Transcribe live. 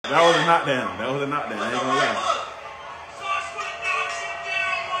That was a knockdown. That was a knockdown. I ain't gonna lie.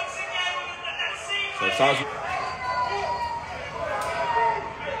 So Sauce.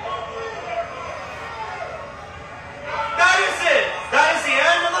 That is it. That is the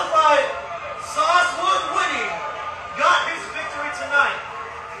end of the fight. Sauce Wood winning. Got his victory tonight.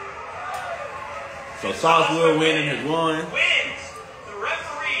 So Sauce Wood winning has won. Wins. The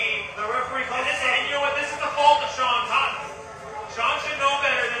referee calls it. And you know what? This is the fault of Sean Cotton. Sean should know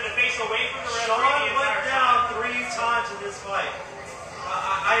better than to face away from the referee. Sean went down 3 times in this fight.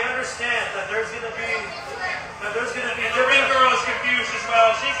 I understand that there's gonna be and the ring girl is confused as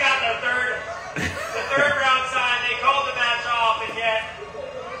well. She's got the third round sign. They called the match off, and yet.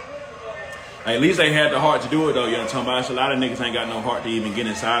 Hey, at least they had the heart to do it though. You know what I'm talking about? So a lot of niggas ain't got no heart to even get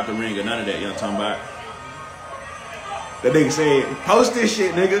inside the ring or none of that. You know what I'm talking about? That nigga said, "Post this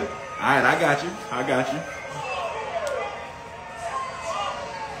shit, nigga." All right, I got you.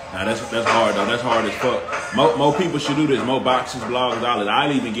 Nah, that's hard though. That's hard as fuck. More people should do this. More boxers, bloggers, all that. I'll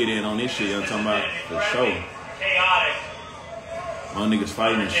even get in on this shit. You know what I'm talking about? For sure. Chaotic. More niggas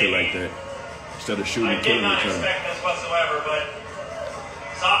fighting and shit like that instead of shooting and killing each other. I did not expect this whatsoever, but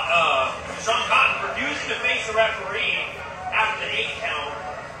Sean Cotton refusing to face the referee after the 8 count.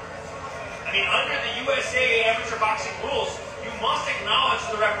 I mean, under the USA amateur boxing rules, you must acknowledge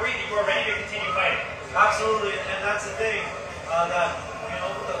to the referee that you are ready to continue fighting. Absolutely, and that's the thing that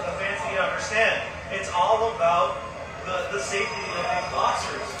the fans need to understand. It's all about the safety of these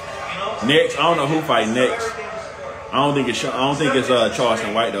boxers. Next, I don't know who fight next. I don't think it's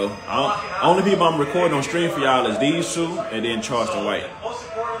Charleston White though. Only people I'm recording on stream for y'all is these two, and then Charleston White,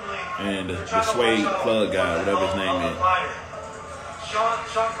 and the Suede plug guy, whatever his name is.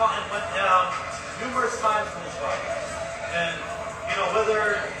 Sean Cotton went down numerous times in this fight, and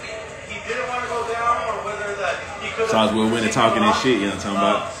whether he didn't want to go down or whether that he could. Sauce Wood winning, talking and shit. You know what I'm talking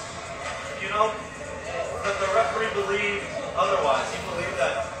about? That the referee believed otherwise. He believed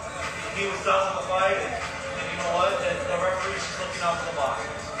that he was done with the fight, and you know what? And the referee's just looking out for the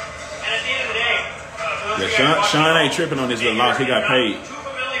boxers. And at the end of the day, Sean ain't tripping on this little loss. He got paid.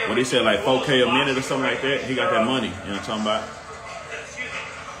 What he said, like $4K a minute or something like that. He got that money. You know what I'm talking about? Excuse me.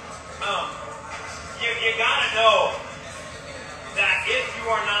 You gotta know that if you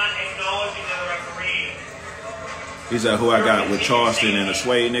are not acknowledging the referee. He said, who I got with Charleston and the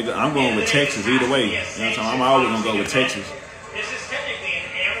Suede nigga? I'm going with Texas either way. You know what I'm talking about? I'm always going to go with Texas. This is technically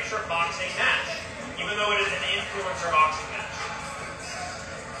an amateur boxing match, even though it is an influencer boxing match.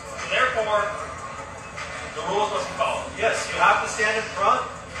 So therefore, the rules must be followed. Yes, you have to stand in front,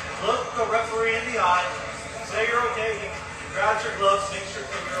 look the referee in the eye, say you're okay, you grab your gloves, make sure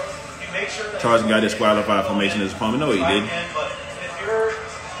that Charleston got disqualified for making his opponent. No, he didn't. But if you're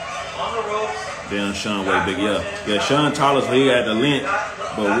on the ropes, then Sean way big, yeah. Sean taller, so he had the length,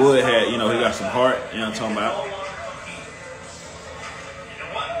 but Wood had, he got some heart, you know what I'm talking about?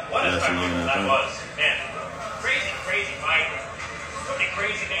 What a spectacle that was. Man, crazy fight. So many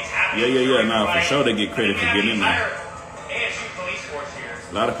crazy things happening. Yeah, nah, for sure they get credit for getting in there. ASU police force here.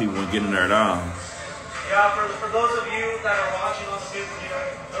 A lot of people weren't getting there at all. Yeah, for those of you that are watching on the pay-per-view,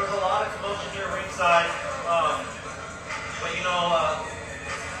 there was a lot of commotion here ringside. But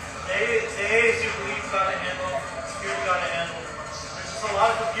the ASU police got to handle, security got to handle. There's just a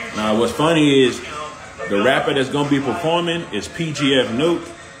lot of confusion. Now, what's funny is the rapper that's gonna be performing is PGF Nuke,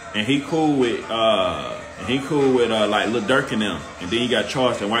 and he cool with like Lil Durk and them, and then you got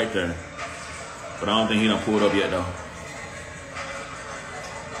Charleston White there, but I don't think he done pulled up yet though.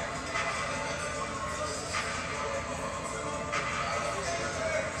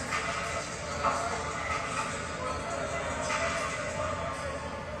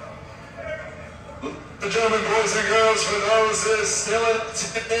 Gentlemen, boys and girls, for those that still in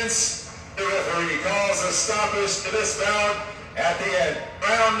attendance, the referee calls a stoppage to this bout at the end.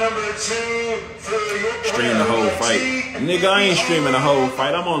 Round number 2 for your stream the whole fight. Nigga, I ain't streaming the whole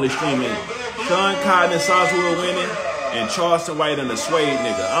fight. I'm only streaming Sean Cotton and Sauce Wood winning and Charleston White and the Suede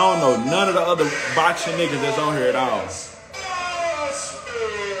nigga. I don't know none of the other boxing niggas that's on here at all.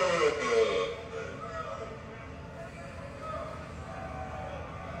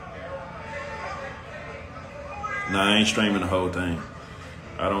 Nah, I ain't streaming the whole thing.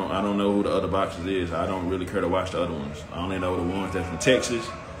 I don't know who the other boxers is. I don't really care to watch the other ones. I only know the ones that's from Texas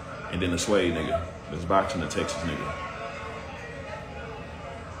and then the Suede nigga that's boxing the Texas nigga.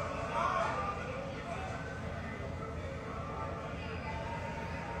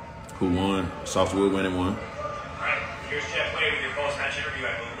 Who won? Sauce Wood winning one. All right, here's Jeff Way with your post-match interview,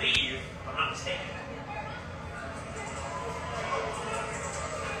 I believe, if I'm not mistaken.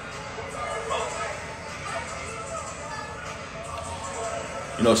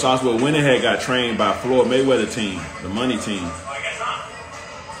 You know, Saucewood Winterhead got trained by Floyd Mayweather team, the money team. I guess not.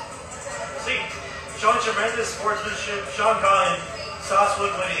 We'll see. Showing tremendous sportsmanship. Sean Conn and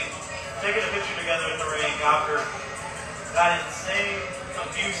Saucewood winning, taking a picture together in the ring after that insane,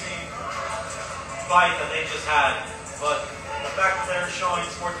 abusing fight that they just had. But the fact that they're showing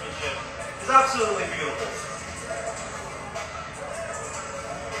sportsmanship is absolutely beautiful.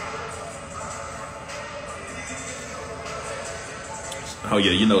 Oh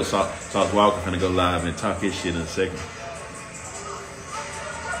yeah, you know Sauce Walker finna go live and talk his shit in a second.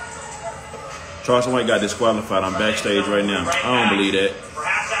 Charleston White got disqualified. I'm backstage right now. I don't believe that.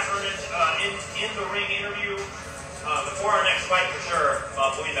 Perhaps after an in the ring interview before our next fight for sure.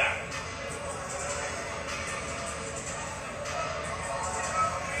 We'll be back.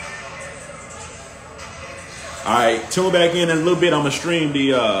 All right, tune back in a little bit. I'm gonna stream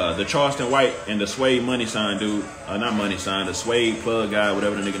the Charleston White and the Suede Money Sign dude. Not Money Sign, the Suede plug guy,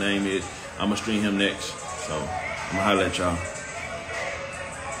 whatever the nigga name is. I'm gonna stream him next. So I'm gonna holler at y'all.